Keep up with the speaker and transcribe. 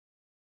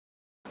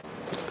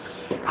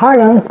Hi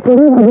guys,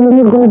 today we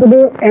are going to do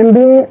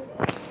MBA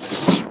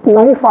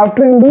life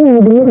after MBA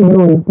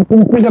abroad.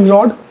 Complete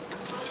abroad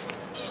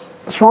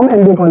from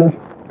MBA college.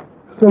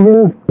 So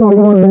we'll talk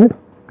about that.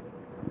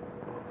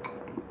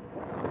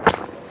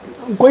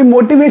 कोई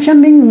motivation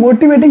नहीं,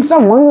 motivating सा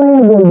one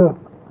line बोल दो,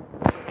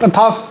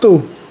 तथास्तु,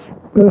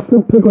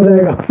 सब ठीक हो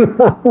जाएगा.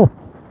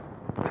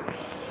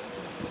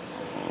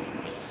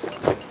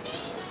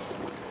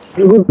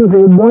 Good to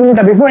see.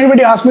 Bonvita. Before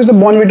anybody asks me, it's a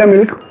Bonvita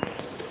milk.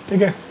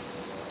 ठीक है.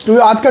 तो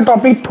आज का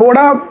टॉपिक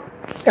थोड़ा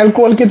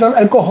अल्कोहल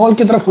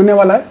की तरफ होने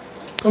वाला है,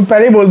 तो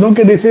पहले ही बोल दूं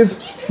कि दिस इज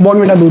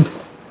बॉर्नविटा दूध,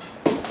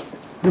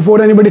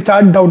 before anybody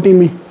start doubting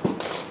me.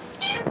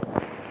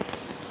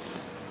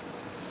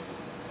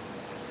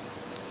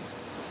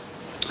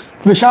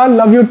 Vishal,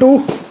 love you to.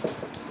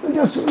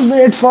 Just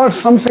wait for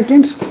some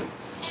seconds.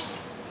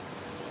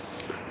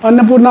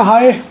 Annapurna,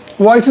 hi.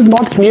 Voice is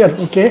not clear.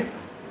 Okay,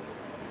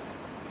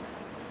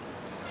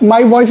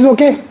 my voice is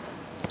okay.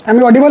 M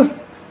you Audible?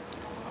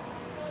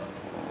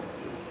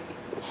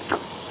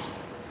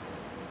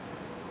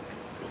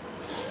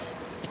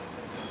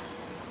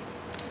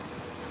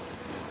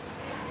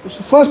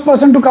 First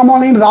person to come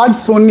on in, Raj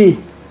Soni.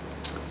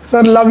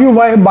 Sir, love you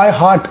by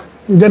heart.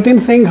 Jatin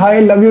Singh, hi,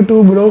 love you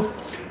too, bro.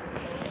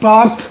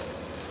 Parth,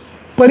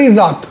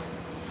 Parizat,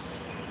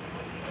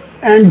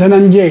 and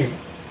Dhananjay,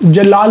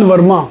 Jalal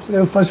Verma. So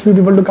the first few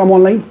people to come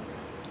online.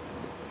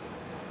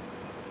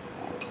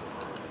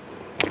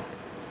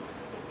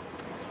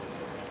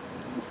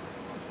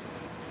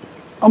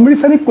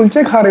 Amritsari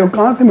कुलचे खा रहे हो?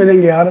 कहाँ से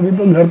मिलेंगे यार? अभी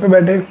तो घर पे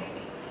बैठे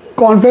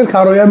कॉर्नफ्लेक्स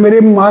खा रहे हो यार. मेरी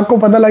माँ को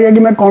पता लगा कि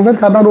मैं कॉर्नफ्लेक्स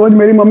खाता हूँ रोज,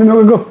 मेरी मम्मी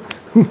मेरे को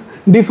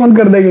डिसऑन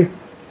कर देगी.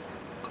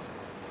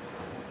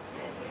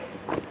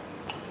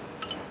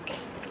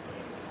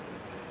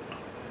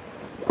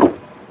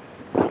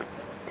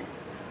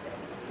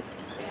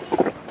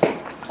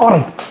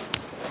 Alright.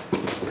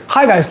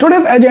 Hi guys,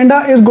 today's agenda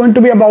is going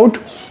to be about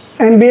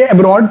MBA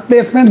abroad,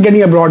 placement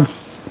getting abroad.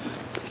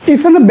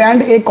 If in a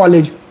band A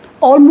college,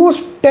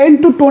 almost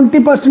 10 to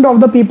 20%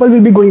 of the people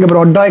will be going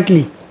abroad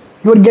directly.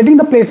 You are getting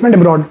the placement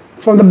abroad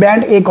from the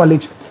band A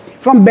college.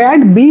 From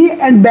band B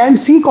and band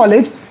C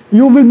college,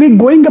 you will be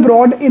going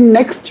abroad in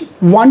next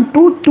 1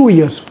 to 2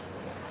 years.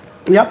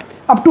 Yeah,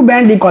 up to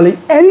band D college.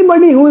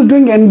 Anybody who is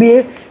doing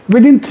MBA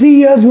within 3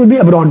 years will be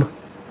abroad.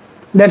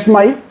 That's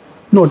my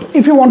note.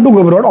 If you want to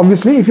go abroad,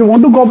 obviously, if you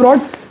want to go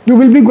abroad, you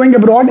will be going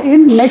abroad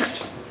in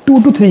next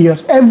 2 to 3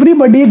 years.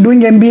 Everybody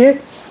doing MBA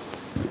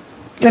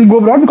can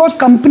go abroad because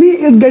company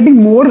is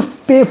getting more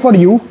pay for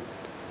you,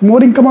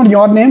 more income on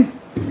your name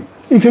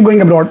if you're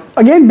going abroad.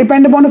 Again,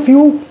 depend upon a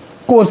few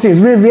courses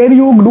where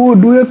you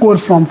do your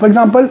course from. For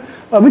example,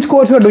 which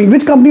course you are doing,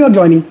 which company you are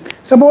joining.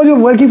 Suppose you're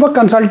working for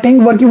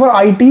consulting, working for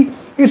IT,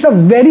 it's a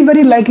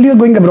very likely you're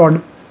going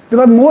abroad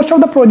because most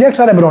of the projects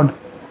are abroad.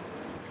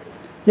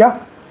 Yeah,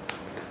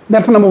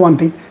 that's the number one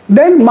thing.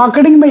 Then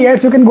marketing,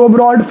 yes, you can go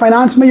abroad.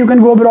 Finance, you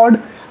can go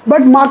abroad.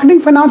 But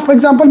marketing, finance, for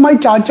example, my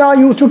chacha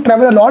used to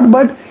travel a lot,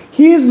 but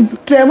his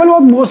travel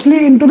was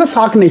mostly into the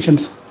SAARC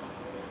nations.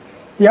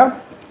 Yeah.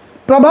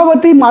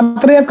 Prabhavati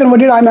Matre have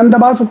converted IIM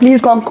Ahmedabad, so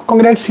please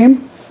congrats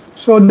him.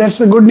 So that's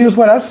good news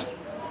for us,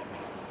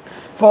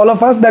 for all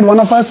of us, that one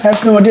of us has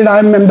converted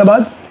IIM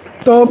Ahmedabad.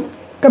 So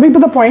coming to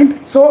the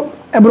point, so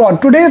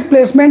abroad, today's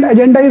placement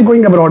agenda is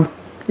going abroad.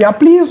 Yeah,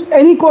 please,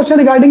 any question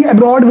regarding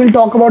abroad, we'll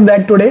talk about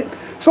that today.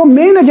 So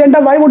main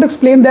agenda, why I want to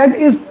explain that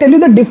is tell you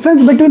the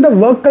difference between the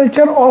work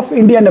culture of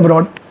India and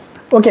abroad.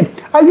 Okay,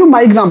 I'll give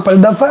my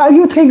example. I'll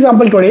give 3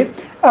 examples today.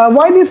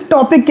 Why this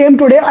topic came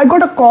today, I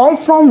got a call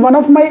from one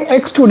of my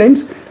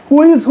ex-students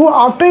who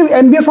after his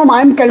MBA from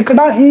IIM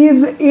Calcutta, he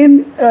is in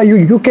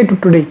UK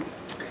today.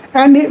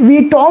 And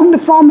we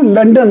talked from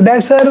London.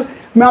 That sir,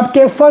 मैं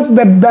आपके first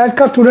batch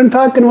का student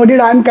था, converted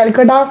IIM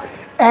Calcutta,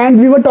 and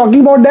we were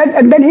talking about that.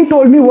 And then he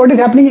told me what is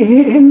happening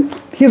in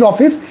his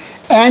office.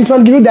 And so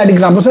I'll give you that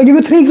example. So I'll give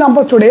you 3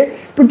 examples today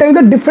to tell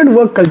you the different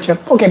work culture.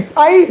 Okay,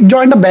 I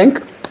joined a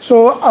bank. So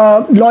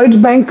Lloyd's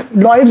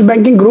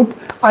banking group,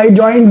 I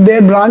joined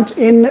their branch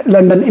in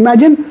London.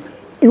 Imagine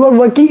you are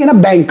working in a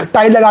bank,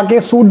 tie लगा के,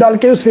 suit डाल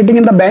के, sitting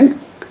in the bank.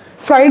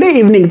 Friday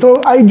evening,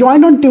 so I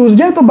joined on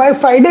Tuesday. So by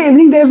Friday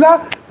evening, there's a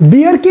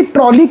beer की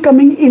trolley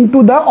coming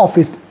into the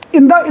office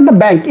in the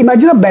bank.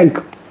 Imagine a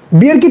bank,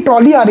 beer की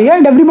trolley आ रही है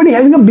and everybody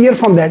having a beer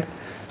from that.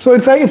 So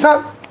it's a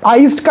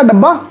iced का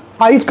डब्बा,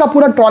 iced का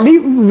पूरा trolley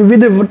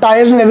with the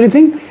tires and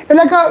everything. It's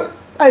like a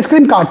ice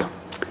cream cart.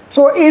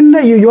 So in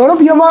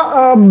Europe, you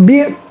have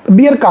a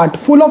beer cart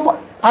full of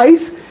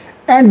ice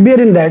and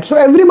beer in that. So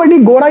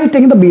everybody Gora is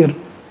taking the beer.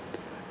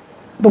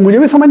 तो मुझे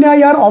भी समझ नहीं आया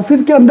यार,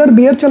 office के अंदर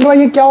beer चल रहा है,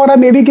 ये क्या हो रहा है?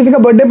 मे बी किसी का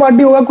बर्थडे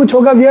पार्टी होगा, कुछ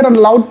होगा. We are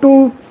allowed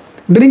to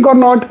drink और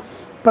नॉट,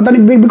 पता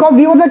नहीं, because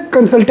we were the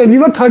consultant, we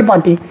were third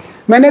party.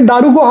 मैंने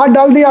दारू को हाथ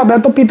डाल दिया.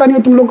 मैं तो पीता नहीं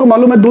हूँ, तुम लोग को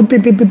मालूम है, दूध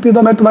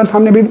पीता. मैं तुम्हारे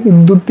सामने भी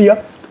दूध पिया.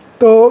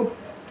 तो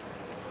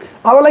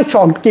आई वाज लाइक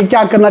शॉक्ड कि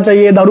क्या करना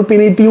चाहिए, दारू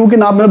पीऊँ कि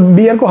ना, मैं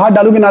बियर को हाथ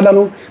डालूँ कि ना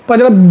डालूँ. पर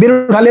जरा बियर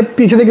उठा ले,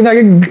 पीछे से किसी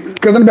आगे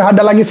गर्दन पे हाथ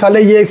डाला कि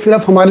साले ये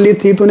सिर्फ हमारे लिए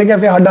थी, तूने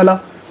कैसे हाथ डाला.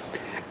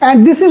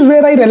 And this is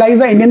where I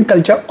realized the Indian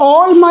culture.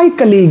 All my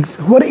colleagues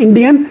who are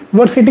Indian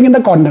were sitting in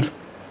the corner.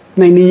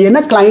 नहीं नहीं, ये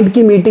ना क्लाइंट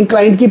की मीटिंग,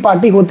 क्लाइंट की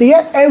पार्टी होती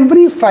है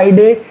every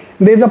Friday.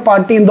 There is a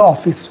party in the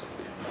office,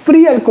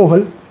 free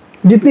alcohol,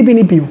 जितनी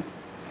पीनी पियो,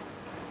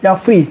 या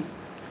free.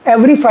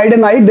 Every Friday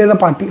night there is a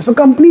party. So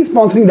company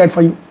sponsoring that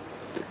for you.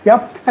 या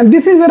and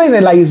this is where I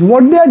realise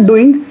what they are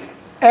doing.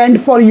 And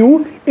for you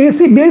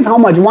AC beer is how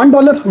much? $1,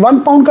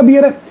 £1 का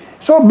beer है.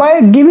 So by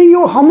giving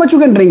you how much you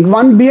can drink,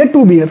 1 beer,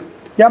 2 beer.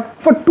 Yeah,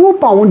 for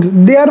 £2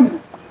 they are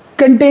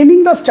containing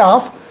the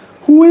staff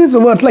who is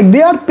worth, like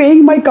they are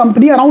paying my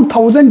company around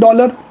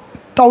 $1,000,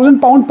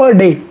 £1,000 per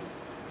day.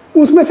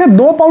 उसमें से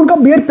 £2 का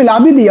beer पिला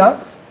भी दिया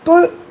तो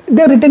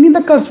they are retaining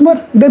the customer,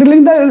 they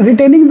are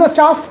retaining the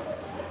staff.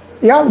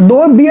 Yeah,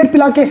 2 beer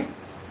पिला के.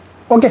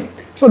 Okay.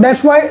 So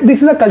that's why this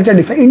is a culture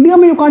difference. India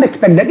में you can't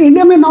expect that.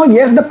 India में now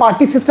yes the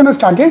party system has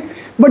started,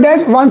 but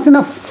that's once in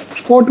a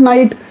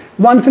fortnight,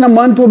 once in a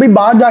month. वो भी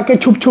बाहर जाके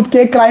छुप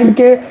के client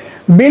के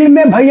bill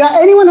में, भैया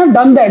anyone have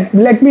done that?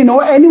 Let me know.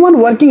 Anyone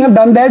working have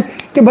done that?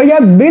 कि भैया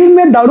बिल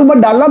में दारू मत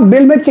डालना,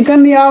 बिल में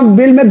चिकन या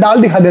बिल में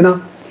दाल दिखा देना.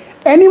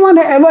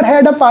 Anyone ever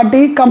had a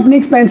party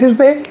company expenses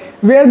पे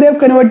where they have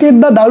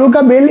converted the दारू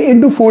का bill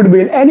into food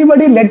bill?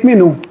 Anybody let me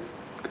know.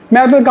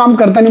 मैं तो काम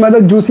करता नहीं, मैं तो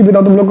जूस ही पीता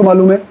हूँ, तुम लोग को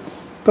मालूम है.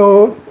 तो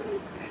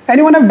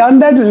anyone have done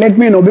that? Let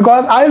me know,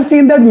 because I have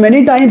seen that many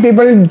times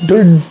people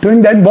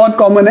doing that. बहुत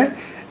common है.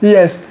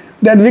 Yes,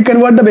 that we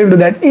convert the bill to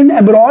that. In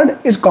abroad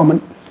is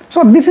common.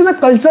 So this is a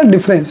cultural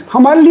difference.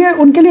 हमारे लिए,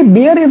 उनके लिए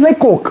beer is like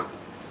Coke.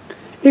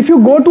 If you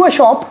go to a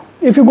shop,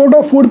 if you go to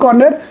a food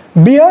corner,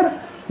 beer,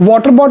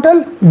 water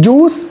bottle,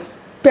 juice,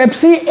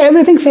 Pepsi,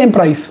 everything same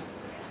price.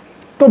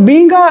 तो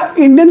being a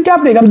Indian क्या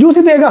पिएगा? Juice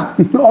ही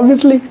पिएगा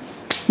obviously.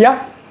 Yeah.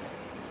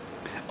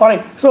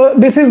 Alright. So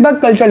this is the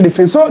cultural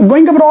difference. So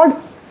going abroad,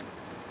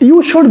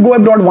 you should go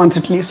abroad once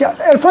at least.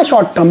 Yeah, for a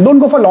short term. Don't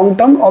go for long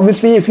term.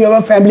 Obviously, if you have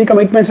a family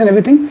commitments and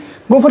everything,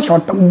 go for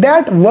short term.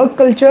 That work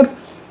culture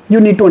you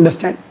need to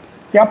understand.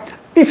 Yeah.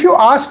 If you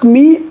ask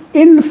me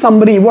in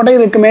summary, what I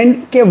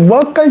recommend, कि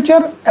work culture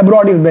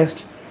abroad is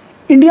best.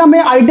 India में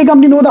IT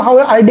company know the how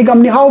IT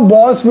company, how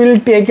boss will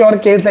take your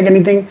case like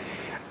anything.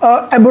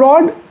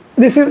 Abroad,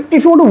 this is,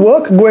 if you want to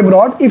work, go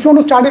abroad. If you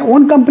want to start your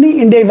own company,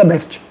 India is the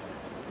best.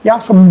 Yeah.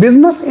 So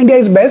business, India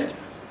is best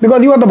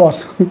because you are the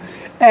boss.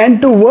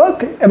 And to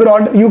work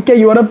abroad, UK,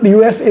 Europe,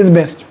 US is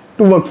best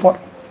to work for.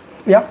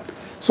 Yeah.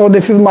 So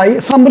this is my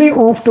summary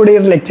of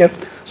today's lecture.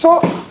 So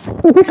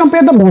if we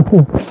compare the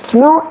both,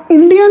 now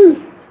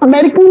Indian,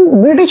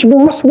 American, British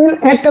boss will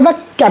act as a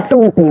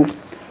captain of team.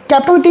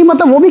 Captain of team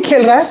मतलब वो भी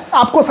खेल रहा है,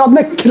 आपको साथ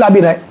में खिला भी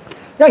रहा है.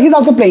 Yeah, he's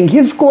also playing.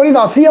 His score is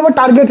also, he have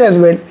targets as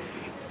well.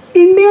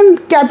 Indian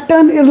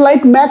captain is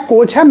like मैं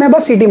coach है, मैं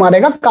बस सीटी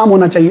मारेगा, काम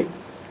होना चाहिए.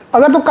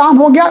 अगर तो काम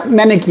हो गया,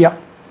 मैंने किया.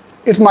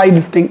 It's my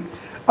this thing.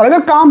 और अगर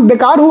काम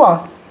बेकार हुआ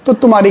तो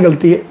तुम्हारी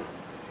गलती है.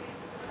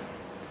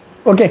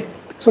 Okay,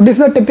 so this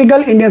is a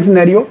typical Indian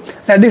scenario.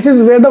 That this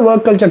is where the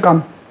work culture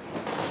come.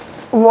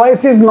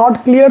 Voice is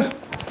not clear.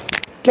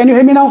 Can you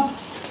hear me now?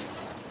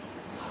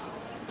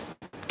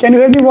 Can you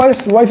hear me?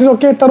 Voice is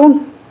okay.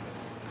 Tarun,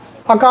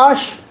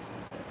 Akash,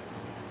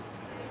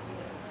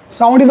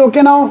 sound is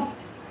okay now.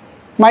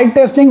 Mic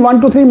testing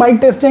 1 2 3.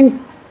 Mic testing.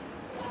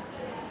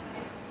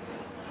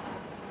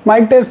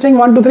 Mic testing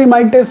 1 2 3.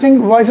 Mic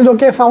testing. Voice is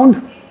okay.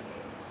 Sound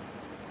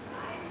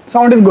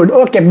is good.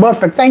 Okay,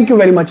 perfect. Thank you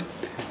very much.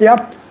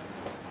 Yeah.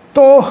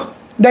 So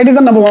that is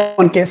the number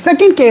one case.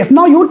 Second case.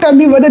 Now you tell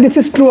me whether this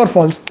is true or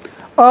false.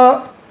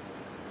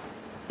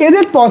 Is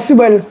it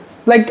possible?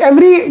 Like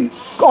every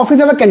office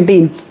have a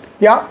canteen.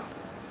 Yeah.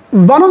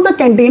 One of the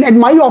canteen at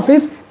my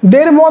office,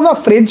 there was a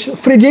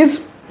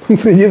fridges.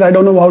 I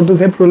don't know how to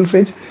say plural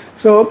fridge.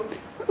 So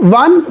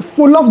one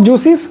full of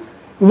juices,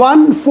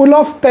 one full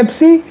of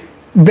Pepsi,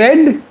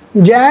 bread,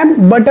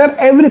 jam, butter,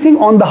 everything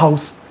on the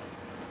house.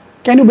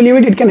 Can you believe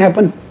it? It can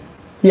happen.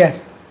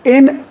 Yes.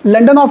 In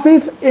London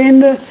office,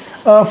 in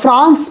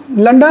France,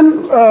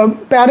 London,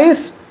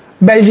 Paris,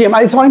 Belgium.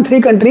 I saw in 3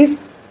 countries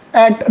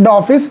at the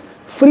office,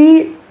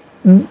 free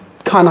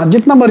खाना,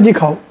 जितना मर्जी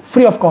खाओ,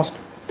 free of cost.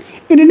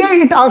 In India,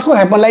 it also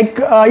happened. Like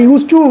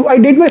I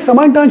did my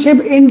summer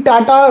internship in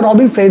Tata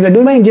Robin Fraser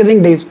during my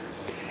engineering days.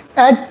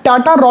 At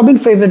Tata Robin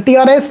Fraser,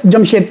 TRS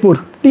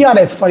Jamshedpur,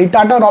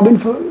 Tata Robin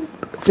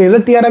Fraser,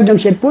 TRF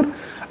Jamshedpur.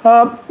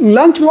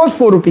 Lunch was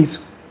 4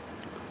 rupees.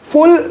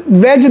 Full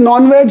veg,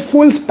 non-veg,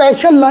 full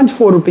special lunch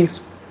 4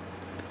 rupees.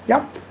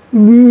 Yeah.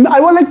 I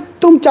was like,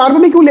 तुम 4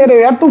 रुपये क्यों ले रहे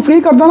हो यार, तुम free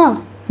कर दो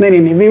ना.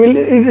 नहीं, we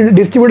will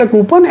distribute a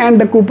coupon and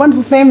the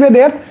coupons same way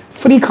there,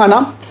 free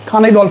खाना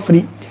is all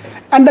free.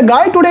 And the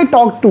guy today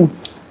talked to,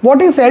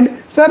 what he said,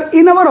 sir,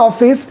 in our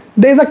office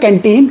there is a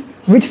canteen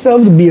which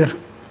serves beer,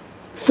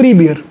 free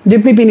beer,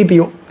 जितनी पीनी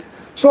पियो.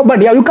 So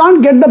but yeah, you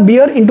can't get the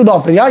beer into the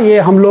office. Yeah, ये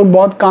हम लोग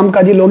बहुत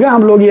कामकाजी लोग हैं,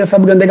 हम लोग ये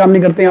सब गंदे काम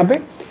नहीं करते यहाँ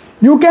पे.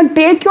 You can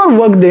take your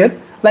work there.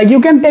 Like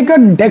you can take a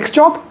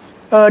desktop,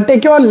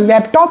 take your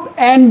laptop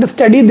and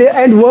study there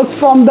and work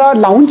from the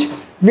lounge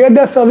where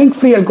they are serving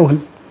free alcohol.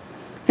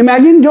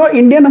 Imagine जो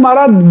इंडियन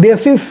हमारा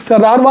देसी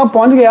सरदार वहाँ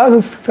पहुँच गया,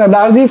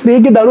 सरदार जी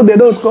free की दारू दे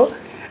दो उसको,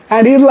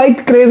 and he's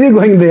like crazy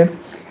going there.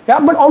 Yeah,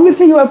 but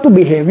obviously you have to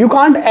behave. You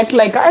can't act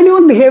like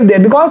anyone behave there,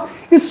 because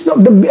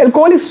the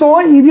alcohol is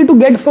so easy to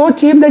get, so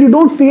cheap that you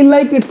don't feel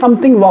like it's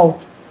something wow.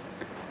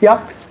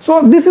 Yeah,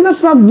 so this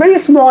is a very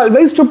small,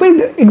 very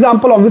stupid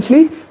example,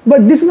 obviously,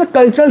 but this is a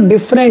cultural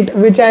different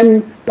which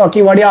I'm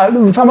talking about.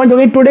 Yeah, someone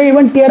today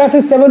even TRF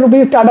is 7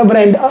 rupees startup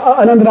brand.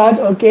 Anand Raj,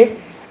 okay,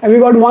 and we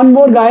got one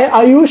more guy,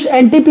 Ayush.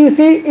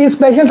 NTPC is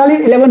special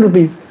thali 11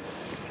 rupees.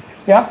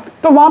 Yeah,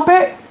 तो वहाँ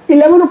पे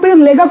 11 rupees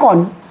लेगा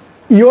कौन?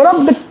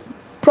 Europe, the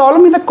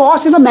problem is the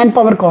cost is the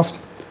manpower cost.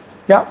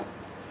 Yeah,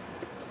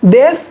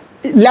 their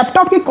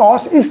laptop की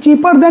cost is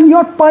cheaper than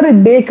your per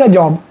day का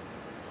job.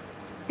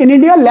 In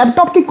India,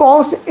 laptop की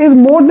cost is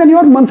more than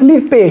your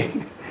monthly pay.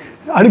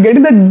 Are you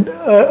getting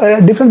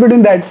the difference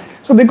between that?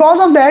 So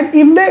because of that,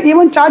 if they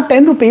even charge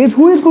 10 rupees,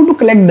 who is going to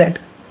collect that?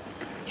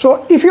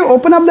 So if you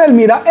open up the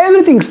Almira,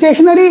 everything,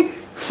 stationery,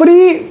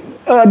 free,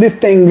 this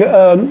thing,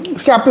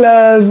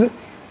 staplers,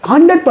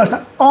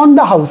 100% on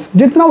the house.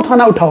 Jitna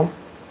uthana uthao.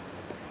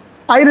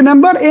 I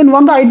remember in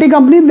one of the IT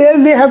company, there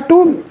they have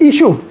to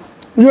issue.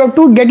 You have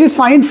to get it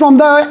signed from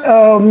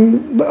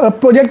the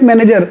project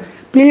manager.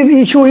 Please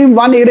issue him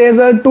 1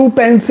 eraser, 2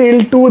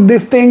 pencil, 2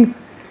 this thing.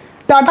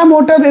 Tata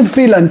Motors is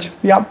free lunch.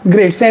 Yeah,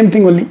 great, same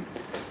thing only.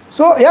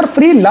 So यार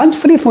free lunch,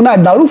 free सुना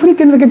है, दारू free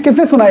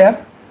किससे सुना यार?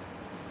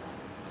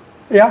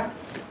 Yeah,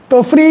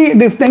 तो free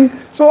this thing.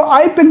 So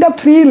I picked up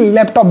 3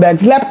 laptop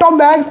bags. Laptop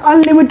bags,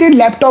 unlimited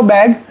laptop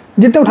bag,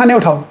 जितने उठाने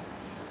उठाओ.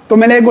 तो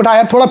मैंने एक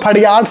उठाया, थोड़ा फट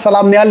गया, 8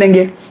 सलाम नया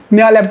लेंगे,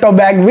 नया लैपटॉप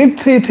बैग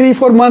विथ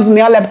 3-4 months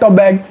नया लैपटॉप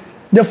बैग.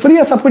 जब फ्री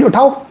है सब कुछ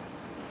उठाओ.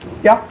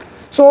 Yeah,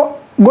 so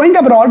going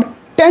abroad,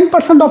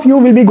 10% of you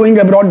will be going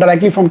abroad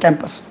directly from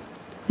campus.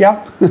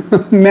 Yeah,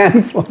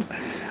 man,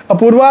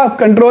 Apurva,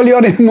 control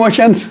your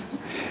emotions.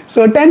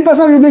 So 10%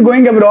 will be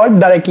going abroad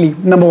directly,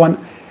 number one.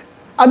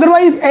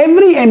 Otherwise,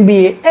 every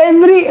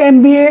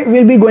MBA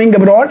will be going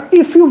abroad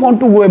if you want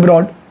to go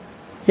abroad.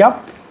 Yeah.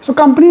 So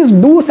companies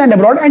do send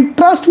abroad, and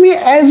trust me,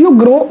 as you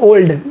grow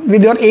old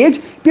with your age,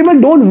 people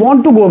don't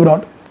want to go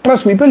abroad.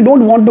 Trust me, people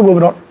don't want to go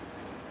abroad.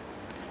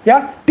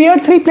 Yeah, tier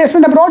 3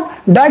 placement abroad,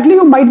 directly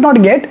you might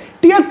not get.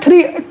 Tier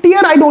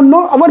I don't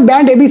know, our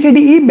band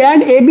ABCDE,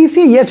 band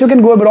ABC, yes, you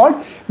can go abroad.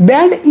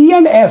 Band E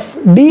and F,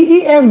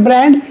 DEF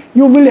brand,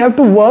 you will have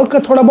to work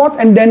thoda bahut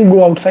and then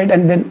go outside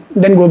and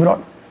then go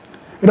abroad.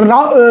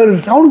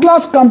 Round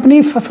class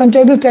companies,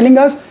 franchise is telling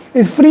us,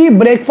 is free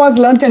breakfast,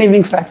 lunch and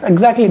evening snacks.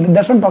 Exactly,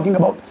 that's what I'm talking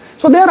about.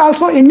 So they are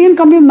also, Indian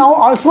companies now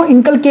also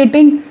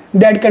inculcating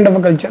that kind of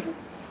a culture.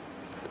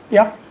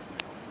 Yeah.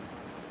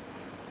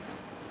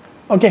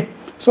 Okay.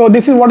 So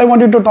this is what I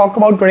wanted to talk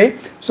about today.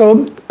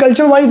 So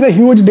culture wise, a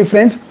huge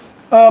difference.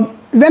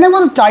 When I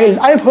was a child,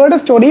 I've heard a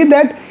story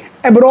that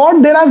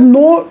abroad there are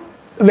no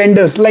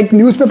vendors. Like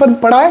newspaper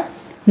pada hai,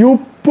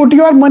 you put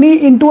your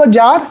money into a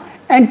jar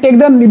and take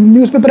the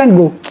newspaper and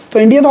go. So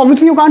India,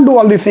 obviously you can't do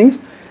all these things.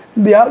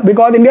 Yeah,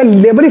 because India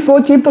labor is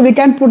so cheap, so we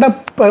can't put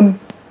a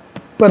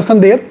person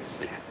there.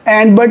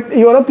 But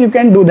Europe you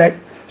can do that.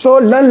 So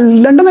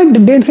London I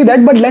didn't see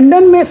that, but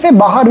London mein se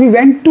bahar we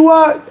went to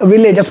a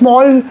village, a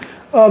small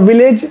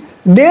village.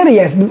 There,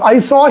 yes, I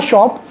saw a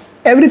shop.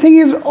 Everything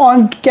is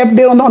kept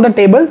there on the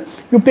table.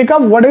 You pick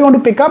up whatever you want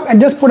to pick up and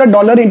just put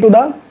 $1 into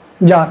the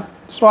jar.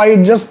 So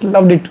I just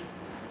loved it.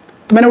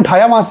 तो मैंने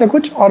उठाया वहाँ से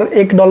कुछ और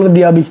 $1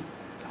 दिया भी.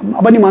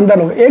 अब नहीं मानता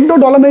लोग.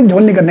 $1-2 में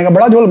झोल नहीं करने का,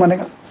 बड़ा झोल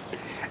बनेगा.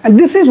 And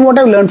this is what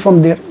I've learned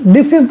from there.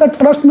 This is the,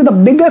 trust me, the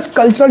biggest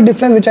cultural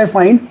difference which I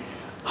find.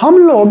 हम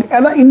लोग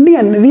as an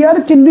Indian, we are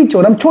चिंदी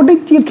चोर. हम छोटी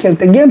चीज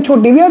खेलते हैं, गेम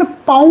छोटी. We are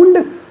pound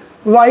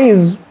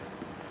wise,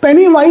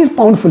 penny wise,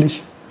 pound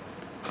foolish.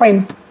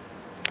 Fine.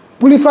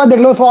 Police वाला देख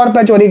लो, 100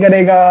 रुपये चोरी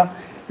करेगा,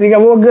 ठीक है,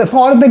 वो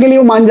 100 रुपये के लिए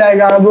वो मान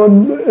जाएगा, वो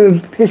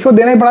रिश्वत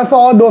देना ही पड़ा,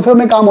 100-200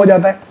 में काम हो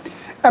जाता है.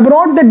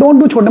 Abroad they don't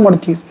do छोटे मोटे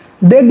चीज,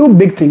 they do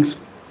big things.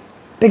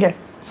 ठीक है.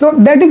 So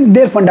that is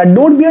their funda.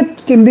 Don't be a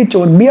चिंदी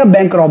चोर, be a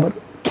bank robber.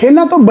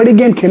 खेलना तो बड़ी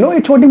गेम खेलो, ये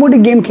छोटी मोटी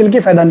गेम खेल के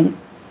फायदा नहीं है.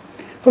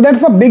 So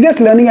that's the biggest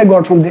learning I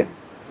got from there.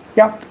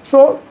 Yeah.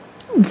 So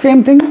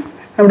same thing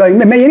I'm doing.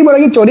 मैं ये नहीं बोला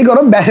कि चोरी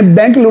करो,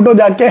 बैंक लूटो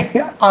जाके,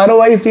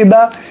 ROI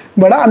सीधा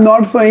बड़ा. I'm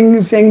not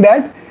saying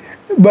that,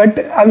 but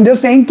I'm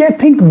just saying कि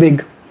think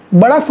big.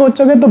 बड़ा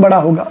सोचोगे तो बड़ा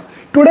होगा.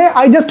 Today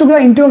I just took the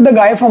interview of the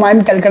guy from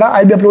IIM Calcutta.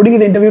 I'll be uploading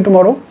his interview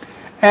tomorrow.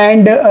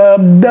 And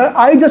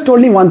I just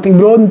told him one thing,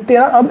 bro.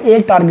 तेरा अब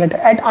एक target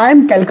है. At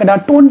IIM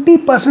Calcutta,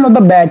 20% of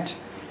the batch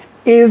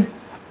is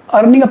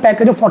earning a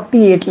package of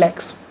 48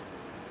 lakhs.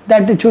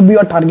 That it should be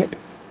your target.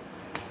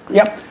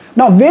 Yeah.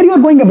 Now where you are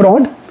going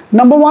abroad,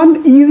 number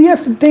one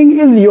easiest thing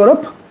is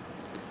Europe,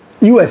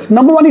 US.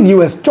 Number one is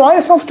US.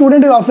 Choice of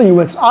student is also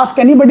US. Ask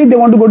anybody, they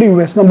want to go to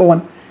US. Number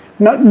one,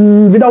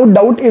 without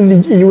doubt,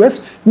 is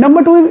US.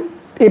 Number two is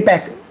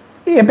APAC.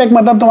 APAC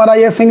मतलब तुम्हारा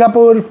ये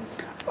Singapore,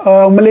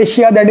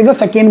 Malaysia. That is the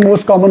second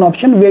most common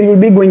option where you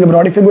will be going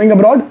abroad. If you're going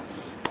abroad,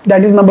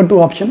 that is number 2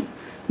 option.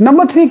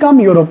 Number 3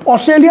 come Europe.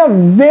 Australia,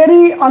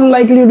 very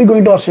unlikely you'll be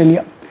going to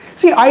Australia.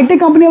 See, IT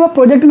company have a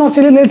project in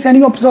Australia, they'll send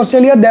you up to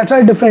Australia. That's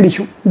a different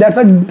issue. That's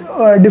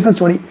a different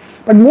story.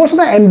 But most of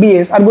the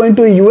MBAs are going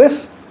to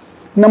US,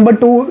 Number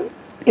 2,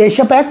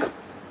 Asia Pac,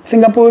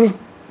 Singapore.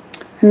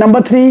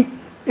 Number 3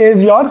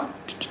 is your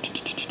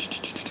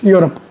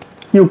Europe,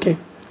 UK.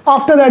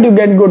 After that, you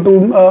go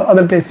to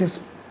other places.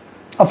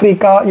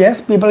 Africa,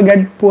 yes, people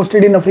get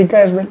posted in Africa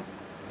as well.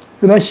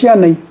 Russia,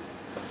 nahi.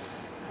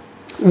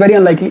 Very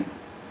unlikely.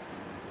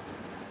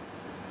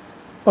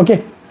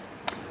 Okay.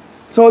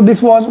 So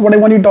this was what I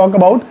want you to talk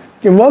about.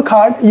 Okay, work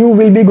hard, you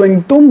will be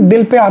going. तुम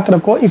दिल पे हाथ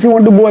रखो. If you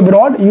want to go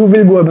abroad, you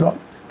will go abroad.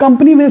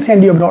 Company will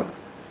send you abroad.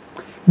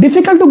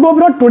 Difficult to go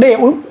abroad today.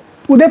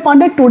 Uday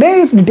Pandey, today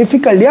is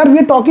difficult. Yeah, we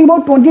are talking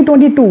about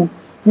 2022.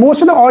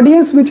 Most of the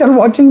audience which are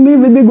watching me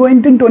will be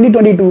going in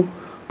 2022.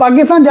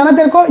 Pakistan जाना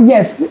तेरे को?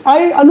 Yes.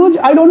 Anuj,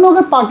 I don't know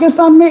अगर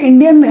पाकिस्तान में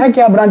Indian है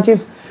क्या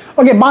branches.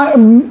 Okay,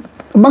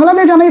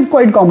 Bangladesh जाना is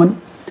quite common.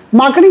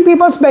 Marketing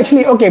people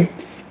especially. Okay,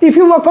 if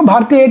you work for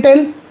Bharti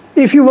Airtel,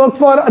 if you work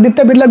for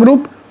Aditya Birla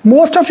Group,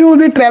 most of you will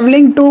be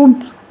traveling to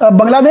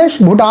Bangladesh,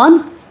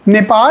 Bhutan,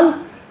 Nepal,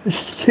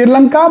 Sri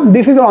Lanka.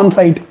 This is on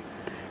site.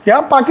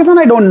 Yeah, Pakistan,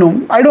 I don't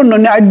know.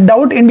 I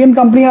doubt Indian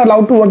company are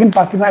allowed to work in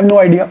Pakistan. I have no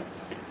idea.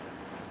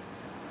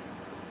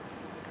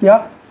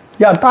 Yeah,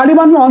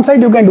 Taliban on site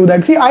you can do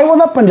that. See, I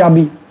was a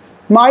Punjabi.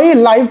 My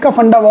life का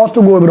फंडा was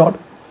to go abroad.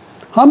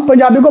 हम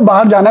पंजाबी को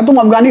बाहर जाना है, तुम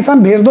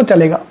अफगानिस्तान भेज दो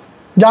चलेगा,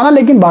 जाना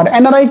लेकिन बाहर.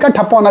 NRI का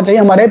ठप्पा होना चाहिए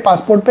हमारे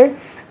पासपोर्ट पे,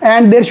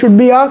 and there should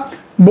be a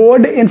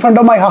board in front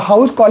of my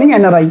house calling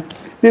NRI.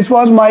 This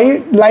was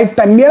my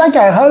lifetime. मेरा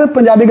क्या है, हर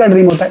पंजाबी का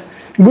ड्रीम होता है.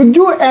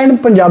 गुज्जू एंड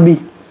पंजाबी,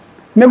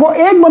 मेरे को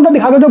एक बंदा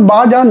दिखा दो जो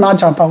बाहर जाना ना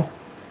चाहता हो.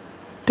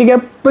 ठीक है,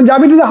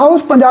 Punjabi in the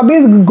house, Punjabi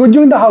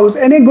Gujju in the house.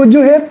 Any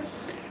Gujju here?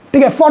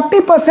 ठीक है,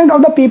 40%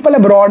 of the people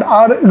abroad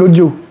are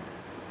Gujju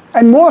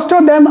and most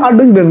of them are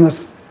doing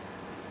business.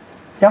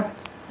 या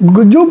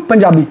गुज्जू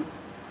पंजाबी,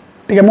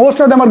 ठीक है,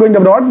 most of them are going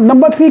abroad.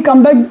 Number 3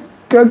 come the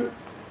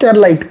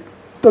Keralite,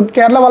 तो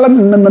केरला वाला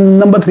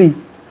नंबर 3.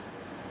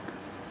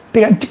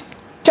 ठीक है,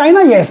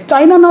 China, yes,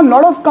 China now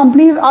lot of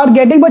companies are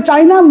getting, but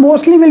China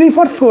mostly will be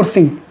for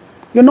sourcing.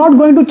 You're not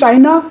going to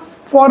China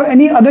for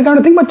any other kind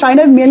of thing, but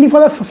China is mainly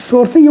for the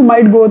sourcing. You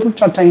might go to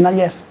China,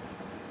 yes.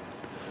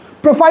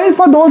 Profile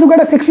for those who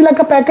get a 60 lakh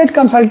package: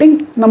 consulting,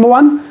 number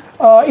 1,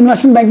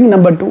 investment banking,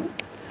 number 2.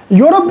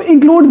 Europe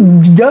include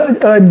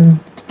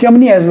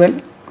Germany as well.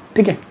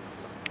 ठीक है.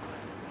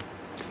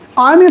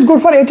 IIM is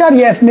good for HR,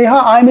 yes. Neha,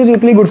 IIM is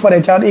equally good for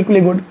HR,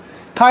 equally good.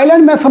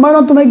 Thailand, मैं समझ रहा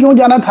हूँ तुम्हें क्यों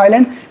जाना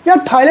Thailand. यार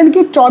थाईलैंड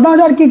की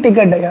 14,000 की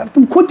टिकट है यार,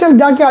 तुम खुद चल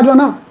जाके आ जाओ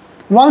ना.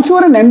 Once you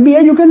are an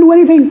MBA, you can do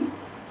anything.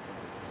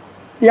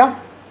 Yeah.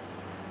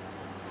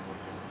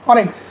 All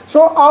right.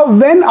 So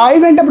when I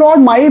went abroad,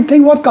 my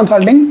thing was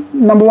consulting.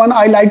 Number 1,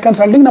 I liked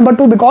consulting. Number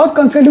 2, because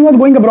consulting was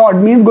going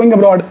abroad, means going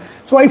abroad.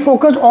 So I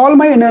focused all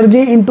my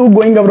energy into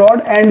going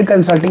abroad and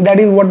consulting. That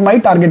is what my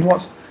target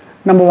was.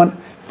 Number 1.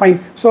 Fine.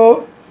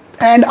 So,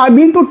 and I've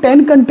been to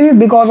 10 countries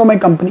because of my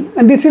company.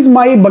 And this is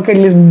my bucket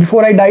list.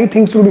 Before I die,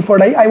 things to do before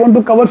I die. I want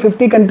to cover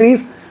 50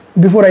 countries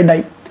before I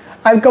die.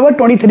 I've covered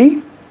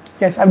 23.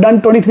 Yes, I've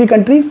done 23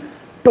 countries.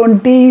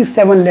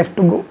 27 left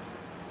to go.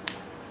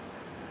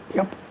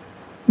 Yep.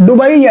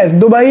 Dubai, yes.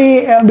 Dubai,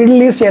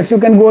 Middle East, yes. You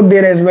can go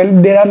there as well.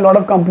 There are a lot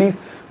of companies.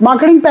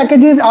 Marketing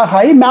packages are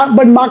high,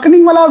 but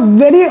marketing wala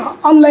very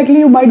unlikely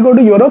you might go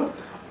to Europe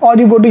or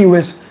you go to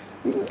US.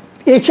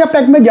 Asia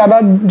Pac में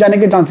ज़्यादा जाने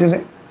के chances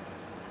है.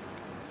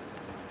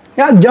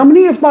 Yeah,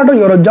 Germany is part of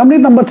Europe. Germany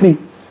is number 3.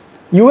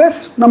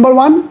 US number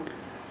 1.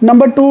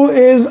 Number 2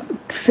 is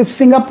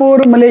Singapore,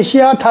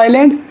 Malaysia,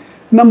 Thailand.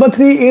 Number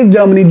 3 is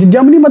Germany.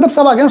 Germany मतलब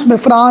सब आ गया उसमें.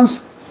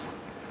 France,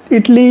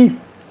 Italy.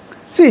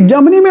 See,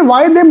 Germany में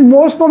why they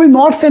most probably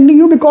not sending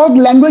you, because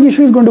language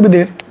issue is going to be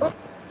there.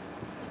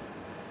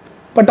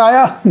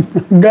 Pattaya,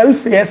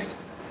 Gulf, yes.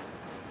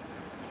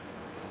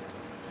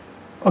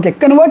 Okay,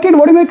 converted.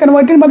 What do you mean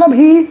converted? मतलब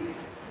he,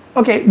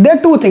 okay, there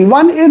are 2 things.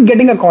 One is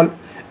getting a call.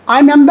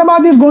 IIM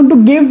Ahmedabad is going to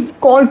give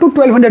call to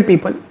 1,200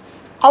 people.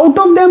 Out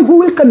of them, who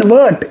will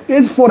convert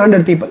is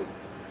 400 people.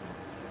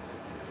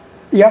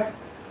 Yeah.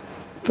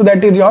 So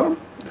that is your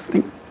this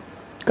thing.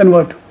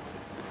 Convert.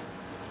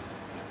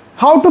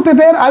 How to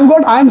prepare? I've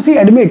got IMC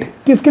admit.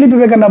 किसके लिए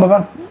prepare करना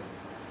बाबा?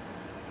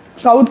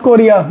 South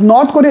Korea,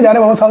 North Korea जा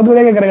रहे बाबा. South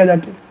Korea क्या करेगा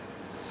जाके?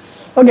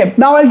 Okay.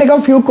 Now I'll take a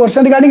few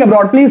questions regarding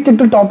abroad. Please stick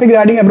to topic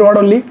regarding abroad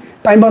only.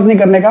 Time pass नहीं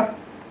करने का.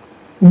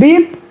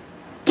 Deep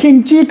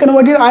Kinchi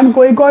converted. I'm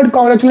Koikod.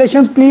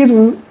 Congratulations. Please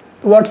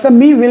WhatsApp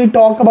me. We'll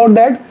talk about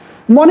that.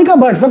 Monica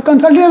Bhatt. So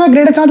consulting have a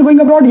greater chance of going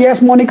abroad.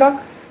 Yes, Monica.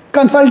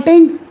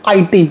 Consulting,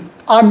 IT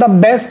are the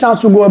best chance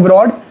to go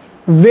abroad.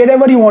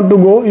 Wherever you want to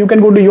go, you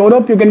can go to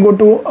Europe, you can go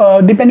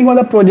to depending on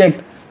the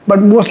project,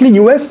 but mostly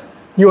US,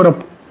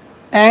 Europe,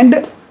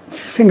 and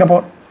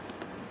Singapore.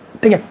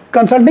 Okay,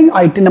 consulting,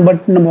 IT number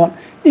 1.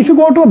 If you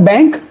go to a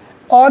bank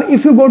or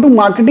if you go to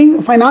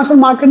marketing, finance or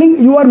marketing,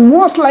 you are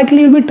most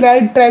likely will be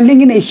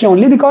traveling in Asia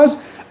only, because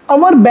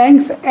our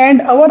banks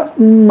and our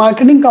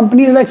marketing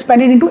companies have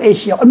expanded into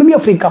Asia or maybe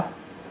Africa.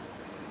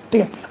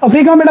 ठीक है,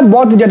 Africa में बेटा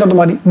बहुत इज्जत है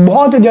तुम्हारी,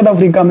 बहुत इज्जत है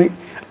अफ्रीका में.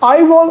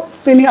 I was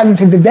feeling, I went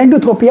to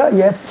Ethiopia.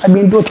 Yes, I've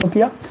been to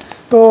Ethiopia.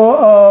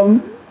 So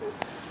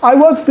I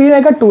was feel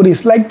like a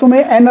tourist, like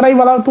तुम्हें एनआरआई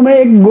वाला, तुम्हें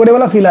एक गोरे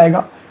वाला फील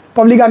आएगा,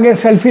 पब्लिक आके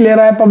सेल्फी ले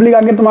रहा है, पब्लिक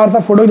आके तुम्हारे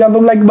साथ फोटो जाता,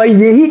 तुम लाइक भाई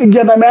यही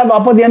इज्जत है, मैं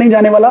वापस यहाँ नहीं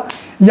जाने वाला,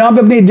 यहाँ पे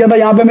अपनी इज्जत है,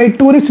 यहाँ पे मैं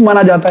टूरिस्ट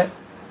माना जाता है।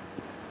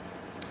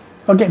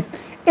 ओके,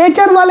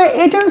 एचआर वाले,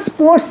 एचआर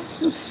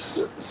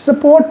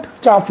सपोर्ट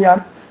स्टाफ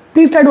यार,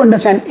 please try to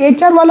understand,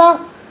 HR वाला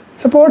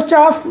support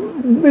staff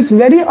is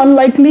very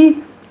unlikely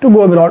to go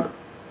abroad,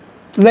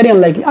 very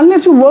unlikely,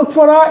 unless you work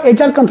for a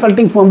HR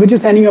consulting firm which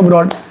is sending you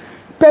abroad.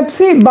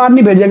 Pepsi बाहर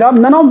नहीं भेजेगा,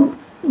 none of,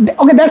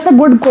 okay that's a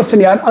good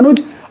question यार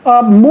अनुज,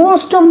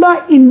 most of the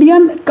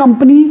Indian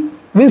company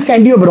will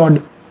send you abroad.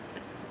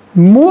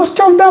 Most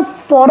of the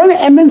foreign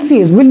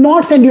MNCs will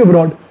not send you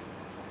abroad.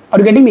 Are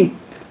you getting me?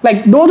 Like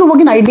those who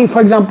work in IT,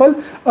 for example,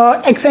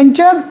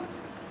 Accenture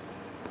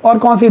और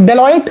कौन सी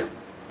Deloitte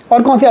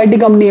और कौन सी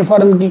IT company है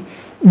foreign की,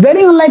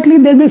 very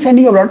unlikely they will be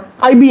sending you abroad.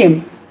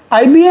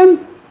 IBM,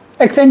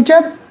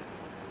 Accenture,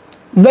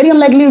 very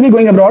unlikely will be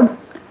going abroad.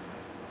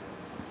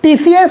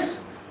 TCS,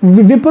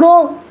 Wipro,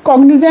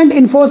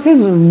 Cognizant,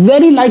 Infosys,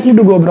 very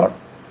likely to go abroad.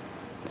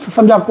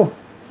 समझा आपको?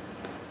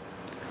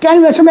 Can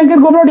investment banker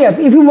go abroad? Yes.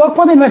 If you work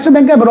for the investment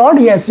banker abroad,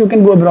 yes, you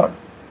can go abroad.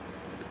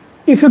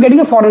 If you're getting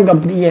a foreign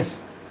company, yes.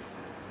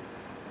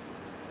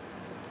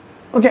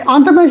 Okay,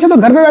 entrepreneurship तो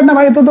घर पे बैठना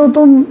भाई, तो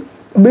तुम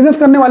business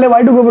करने वाले,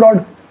 why to go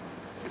abroad?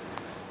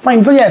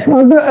 Fine. So yes,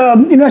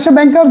 investment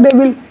bankers, they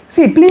will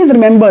see. Please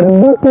remember,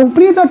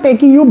 companies are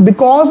taking you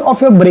because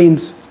of your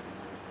brains.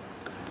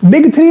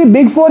 Big 3,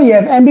 Big 4,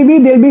 yes.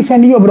 MBB, they'll be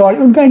sending you abroad.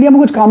 उनका India में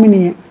कुछ काम ही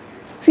नहीं है.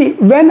 See,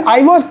 when I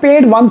was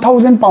paid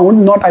 1,000 pound,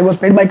 not I was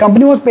paid, my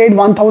company was paid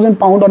 1,000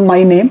 pound on my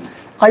name.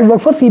 I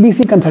work for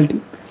CBC Consulting.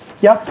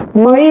 Yeah,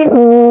 my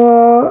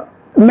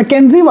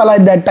McKinsey वाला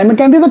at that time.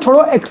 McKinsey तो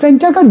छोड़ो,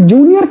 Accenture का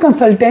junior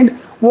consultant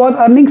was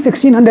earning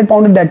 1,600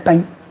 pound at that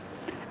time.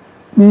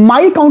 My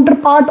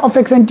counterpart of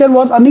Accenture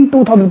was earning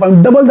 2,000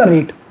 pound, double the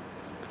rate.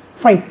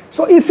 Fine.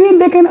 So if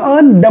they can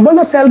earn double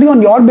the salary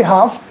on your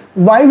behalf,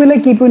 why will I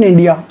keep you in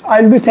India? I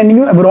will be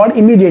sending you abroad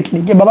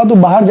immediately. कि बाबा तू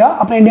बाहर जा,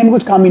 अपने India में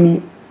कुछ काम ही नहीं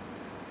है.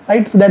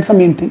 Right, so that's the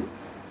main thing.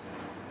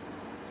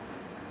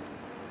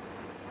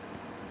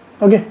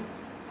 Okay.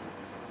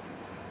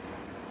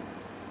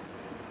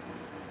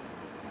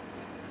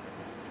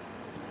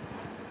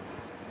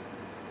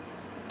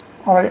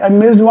 All right, I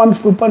missed one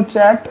super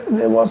chat.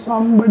 There was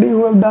somebody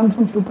who have done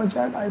some super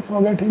chat. I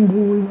forget him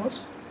who he was.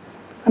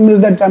 I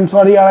missed that. I'm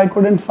sorry, I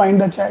couldn't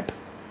find the chat.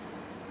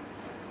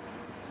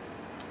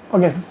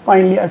 Okay,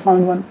 finally I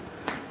found one.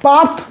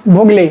 Parth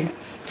Bhogle.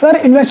 Sir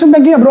investment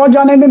banking abroad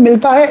जाने में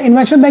मिलता है,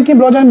 investment banking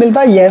abroad जाने में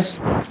मिलता है, yes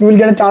you will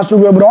get a chance to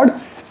go abroad,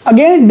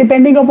 again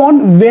depending upon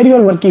where you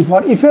are working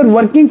for. If you are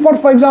working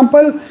for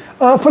example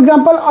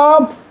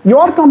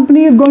your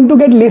company is going to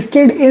get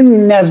listed in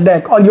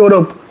Nasdaq और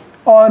Europe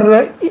और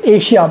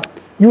Asia,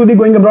 you will be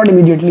going abroad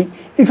immediately.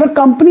 If a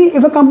company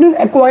is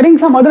acquiring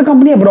some other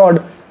company abroad,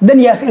 then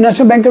yes,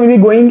 investment banker will be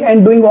going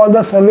and doing all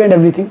the survey and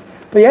everything.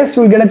 So yes,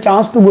 you will get a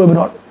chance to go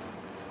abroad.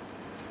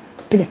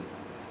 ठीक है.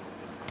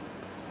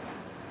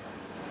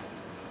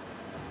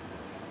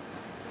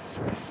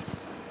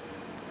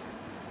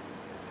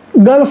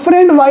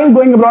 Girlfriend while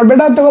going abroad,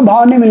 बेटा तेरे को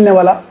भाव नहीं मिलने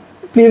वाला,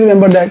 please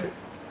remember that,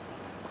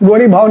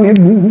 गोरी भाव नहीं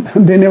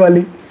देने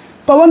वाली.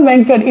 पवन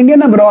Venkat,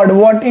 Indian abroad,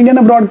 what Indian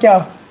abroad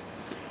क्या?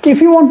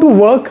 If you want to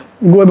work,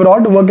 go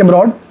abroad, work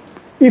abroad.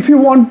 If you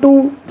want to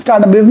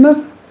start a business,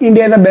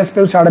 India is the best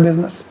place to start a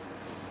business.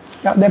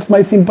 Yeah, that's my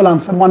simple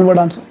answer, one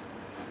word answer.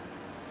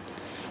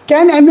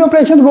 Can MBA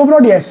operations go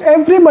abroad? Yes,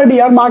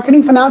 everybody, our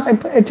marketing, finance,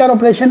 HR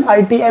operation,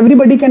 IT,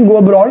 everybody can go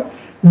abroad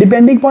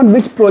depending upon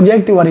which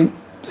project you are in.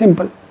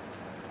 Simple.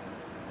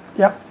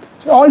 Yeah,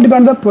 so all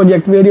depends on the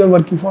project where you are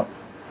working for.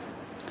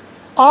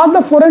 Are the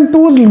foreign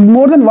tours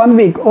more than 1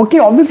 week? Okay,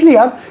 obviously,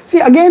 yaar.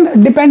 See, again,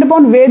 depend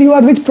upon where you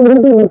are, which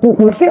project you are working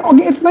for. See,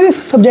 okay, it's very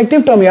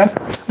subjective term, yaar.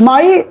 My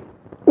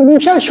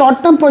initial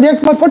short-term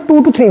projects were for 2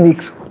 to 3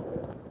 weeks.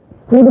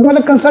 Because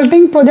the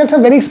consulting projects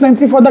are very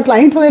expensive for the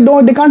client, so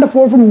they can't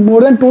afford for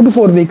more than 2 to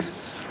 4 weeks.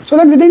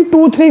 So that within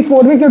 2, 3,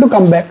 4 weeks, you have to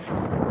come back.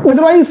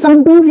 Otherwise,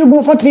 sometimes you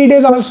go for 3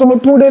 days also,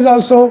 2 days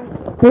also.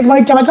 Like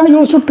my chacha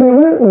used to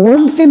travel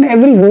once in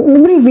every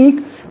week,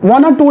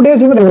 1 or 2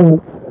 days he would travel.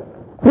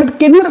 But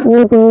किधर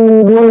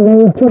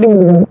छोटी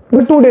मिली,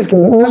 but 2 days के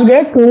लिए आज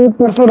गए,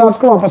 परसों रात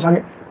को वापस आ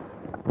गए.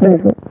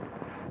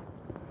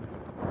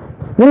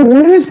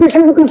 Railway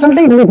station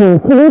consulting you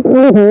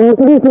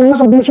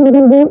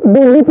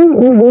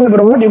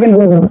can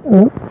go,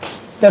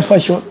 that's for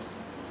sure.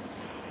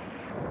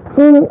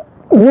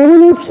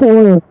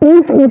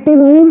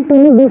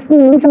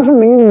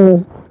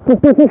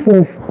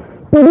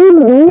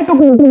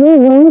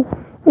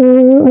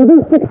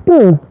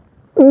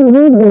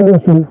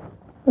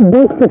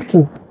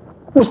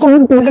 उसको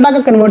हम कलकत्ता का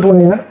कन्वर्ट हुआ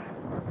यार,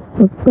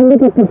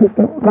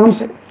 आराम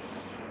से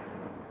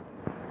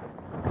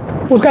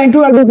उसका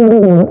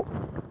इंटरव्यू.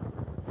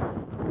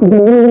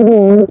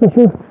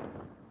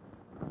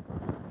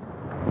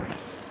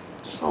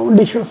 साउंड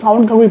इश्यू,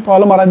 साउंड का कोई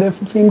प्रॉब्लम आ रहा है. There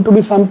seem to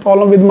be some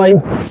problem with my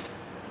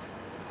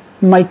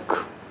mic.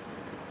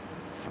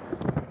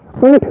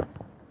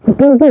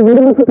 Thank you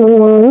very much for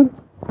coming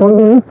on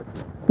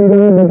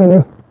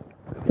this.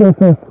 Yes,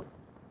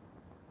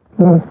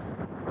 yes.